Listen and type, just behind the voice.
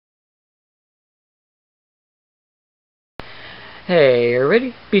Hey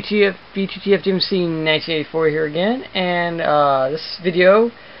everybody, BTTF DMC 1984 here again, and this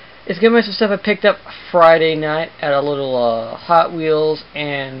video is gonna be some stuff I picked up Friday night at a little Hot Wheels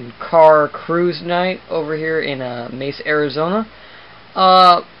and car cruise night over here in Mesa, Arizona.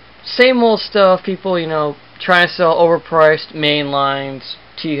 Same old stuff, people, trying to sell overpriced main lines,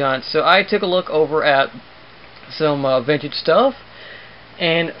 T-Hunts. So I took a look over at some vintage stuff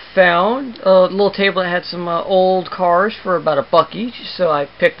and found a little table that had some old cars for about $1 each, so I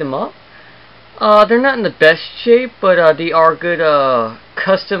picked them up. They're not in the best shape, but they are good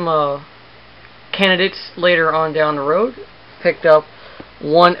custom candidates later on down the road. Picked up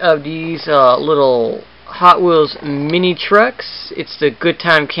one of these little Hot Wheels mini trucks. It's the Good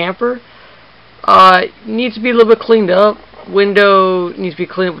Time Camper. Needs to be a little bit cleaned up. Window needs to be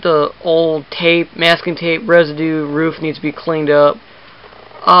cleaned up with the old tape, masking tape residue. Roof needs to be cleaned up.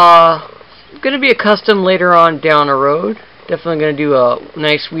 Gonna be a custom later on down the road. Definitely gonna do a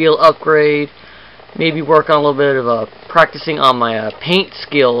nice wheel upgrade. Maybe work on a little bit of practicing on my paint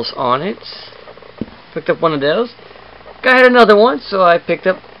skills on it. Picked up one of those. I had another one, so I picked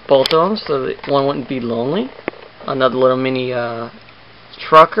up both of them so that one wouldn't be lonely. Another little mini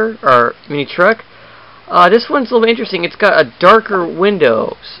truck. This one's a little bit interesting. It's got a darker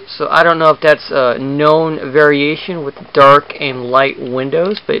windows, so I don't know if that's a known variation with dark and light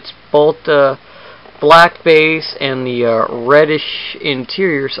windows, but it's both the black base and the reddish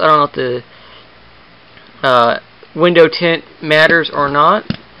interior, so I don't know if the window tint matters or not.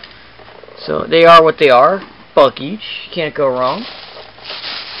 So they are what they are. $1 each. Can't go wrong.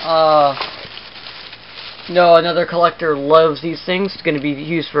 No, another collector loves these things. It's going to be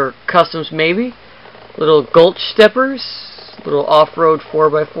used for customs maybe. Little gulch steppers, little off-road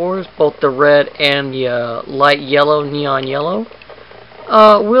 4x4s, both the red and the light yellow, neon yellow.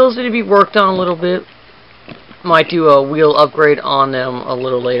 Wheels need to be worked on a little bit. Might do a wheel upgrade on them a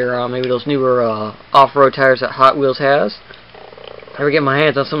little later on. Maybe those newer off-road tires that Hot Wheels has. I ever get my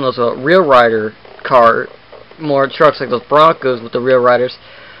hands on some of those Real Rider more trucks like those Broncos with the Real Riders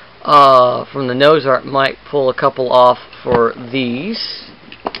from the nose art, might pull a couple off for these.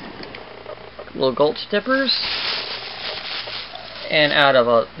 Little gulch steppers, and out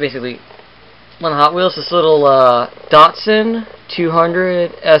of basically one Hot Wheels, this little Datsun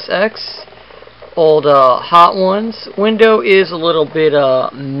 200 SX, old Hot Ones. Window is a little bit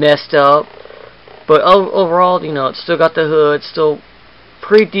messed up, but overall, it's still got the hood, still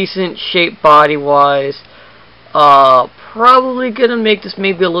pretty decent shape body wise. Probably gonna make this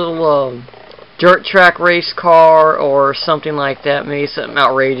maybe a little dirt track race car or something like that. Maybe something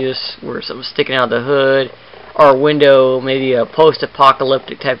outrageous where something's sticking out of the hood or a window. Maybe a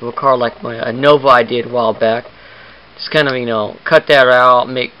post-apocalyptic type of a car like my Nova I did a while back. Just kind of cut that out,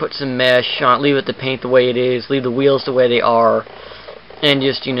 put some mesh on it, leave it to paint the way it is, leave the wheels the way they are, and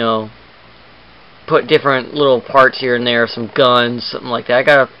just put different little parts here and there, some guns, something like that. I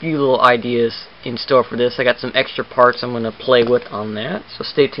got a few little ideas in store for this. I got some extra parts I'm going to play with on that, so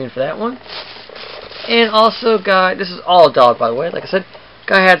stay tuned for that one. And also, this is all a dog, by the way. Like I said,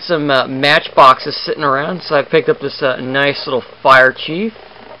 guy had some matchboxes sitting around, so I picked up this nice little Fire Chief,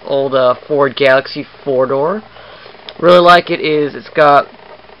 old Ford Galaxy 4-door. Really like it. It's got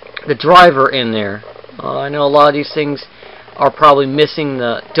the driver in there. I know a lot of these things are probably missing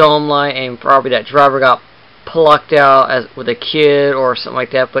the dome light, and probably that driver got plucked out with a kid or something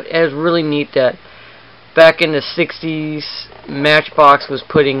like that. But it's really neat that back in the 60s, Matchbox was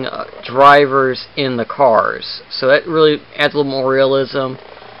putting drivers in the cars. So that really adds a little more realism.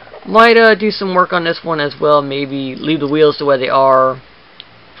 Might do some work on this one as well. Maybe leave the wheels the way they are.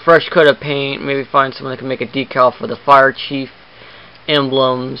 Fresh coat of paint. Maybe find someone that can make a decal for the Fire Chief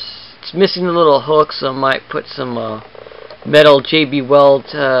emblems. It's missing the little hook, so I might put some metal JB Weld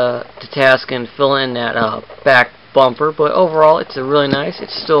to task and fill in that back bumper. But overall, it's really nice. It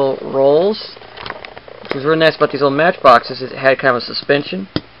still rolls. What's really nice about these old Matchboxes is it had kind of a suspension.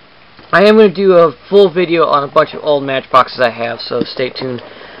 I am going to do a full video on a bunch of old Matchboxes I have, so stay tuned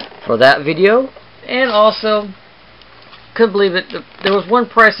for that video. And also, couldn't believe it, there was one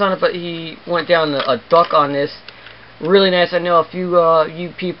price on it, but he went down a $1 on this. Really nice. I know a few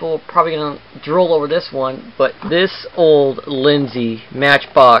you people probably going to drool over this one, but this old Lindsay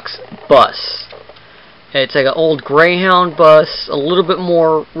Matchbox bus. It's like an old Greyhound bus, a little bit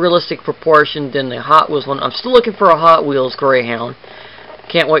more realistic proportion than the Hot Wheels one. I'm still looking for a Hot Wheels Greyhound.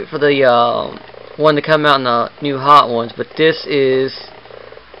 Can't wait for the one to come out in the new Hot Ones. But this is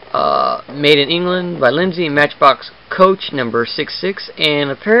made in England by Lindsay, Matchbox Coach number 66. And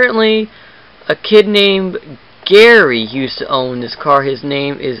apparently a kid named Gary used to own this car. His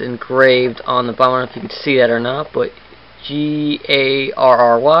name is engraved on the bottom. I don't know if you can see that or not, but Garry.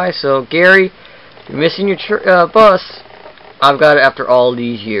 So Gary, you're missing your bus. I've got it after all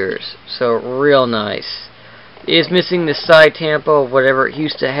these years. So real nice. It is missing the side tampo of whatever it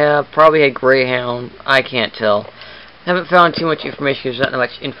used to have. Probably had Greyhound. I can't tell. Haven't found too much information. There's not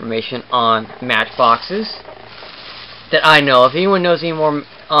much information on Matchboxes that I know. If anyone knows any more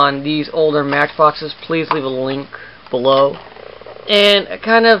on these older Matchboxes, please leave a link below. And I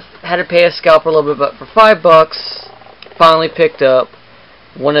kind of had to pay a scalper a little bit, but for $5, finally picked up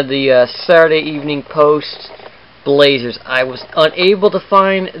one of the Saturday Evening Post Blazers. I was unable to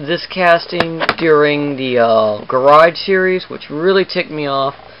find this casting during the Garage series, which really ticked me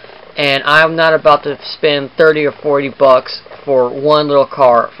off. And I'm not about to spend 30 or 40 bucks for one little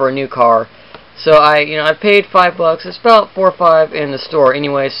car, for a new car. So I paid $5. It's about $4 or $5 in the store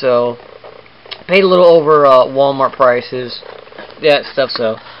anyway. So paid a little over Walmart prices, that stuff.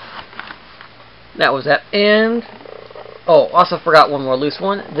 So that was that. And oh, also forgot one more loose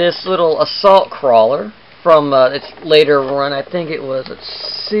one. This little assault crawler from its later run. I think it was. Let's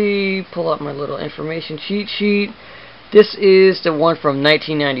see. Pull up my little information cheat sheet. This is the one from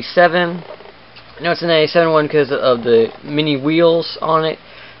 1997. I know it's a 97 one because of the mini wheels on it.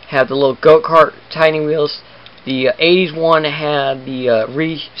 Have the little go-kart tiny wheels. The 80s one had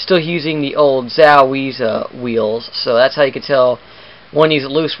the still using the old Zowies wheels. So that's how you can tell one of these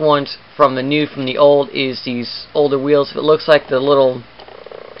loose ones from the new from the old is these older wheels. If it looks like the little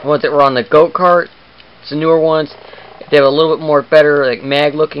ones that were on the go-kart, it's the newer ones. They have a little bit more better, like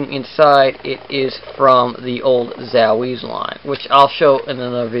mag looking inside. It is from the old Zowies line, which I'll show in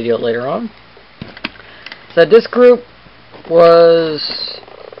another video later on. So this group was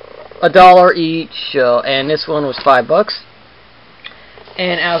 $1 each, and this one was $5.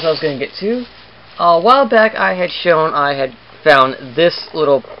 And as I was going to get to, a while back I had found this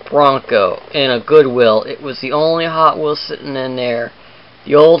little Bronco in a Goodwill. It was the only Hot Wheels sitting in there.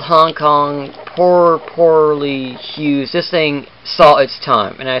 The old Hong Kong, poorly used. This thing saw its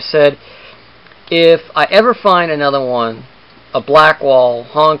time. And I said, if I ever find another one, a Blackwall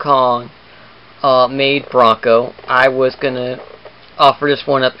Hong Kong made Bronco, I was going to offer this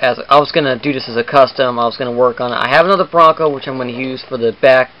one up as I was going to do this as a custom. I was going to work on it. I have another Bronco which I'm going to use for the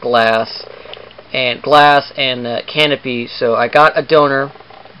back glass and canopy. So I got a donor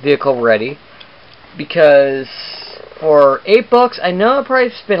vehicle ready because for $8, I know I probably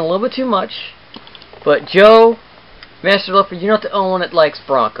spent a little bit too much, but Joe, Master Loafer, you're not the only one that likes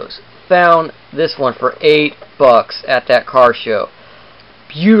Broncos. Found this one for $8 at that car show.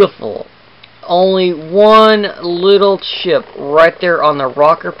 Beautiful. Only one little chip right there on the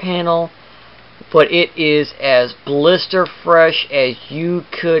rocker panel, but it is as blister fresh as you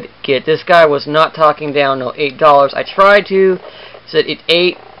could get. This guy was not talking down no $8. I tried to, said it's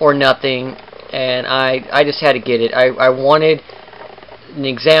 $8 or nothing. And I just had to get it. I wanted an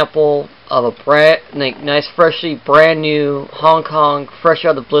example of a nice, freshly brand new Hong Kong, fresh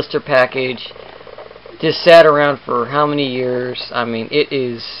out of the blister package. Just sat around for how many years? I mean, it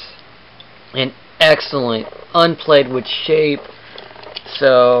is an excellent, unplayed with shape.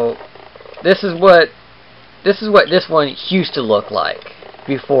 So this is what this one used to look like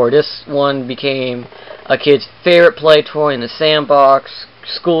before this one became a kid's favorite play toy in the sandbox,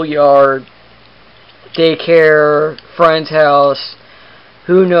 schoolyard, daycare, friend's house.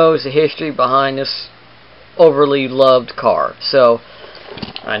 Who knows the history behind this overly loved car. So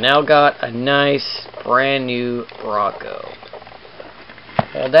I now got a nice brand new Bronco.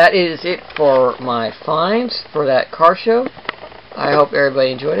 Well, that is it for my finds for that car show. I hope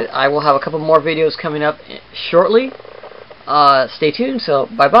everybody enjoyed it. I will have a couple more videos coming up shortly. Stay tuned. So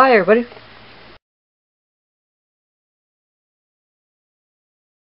bye bye everybody.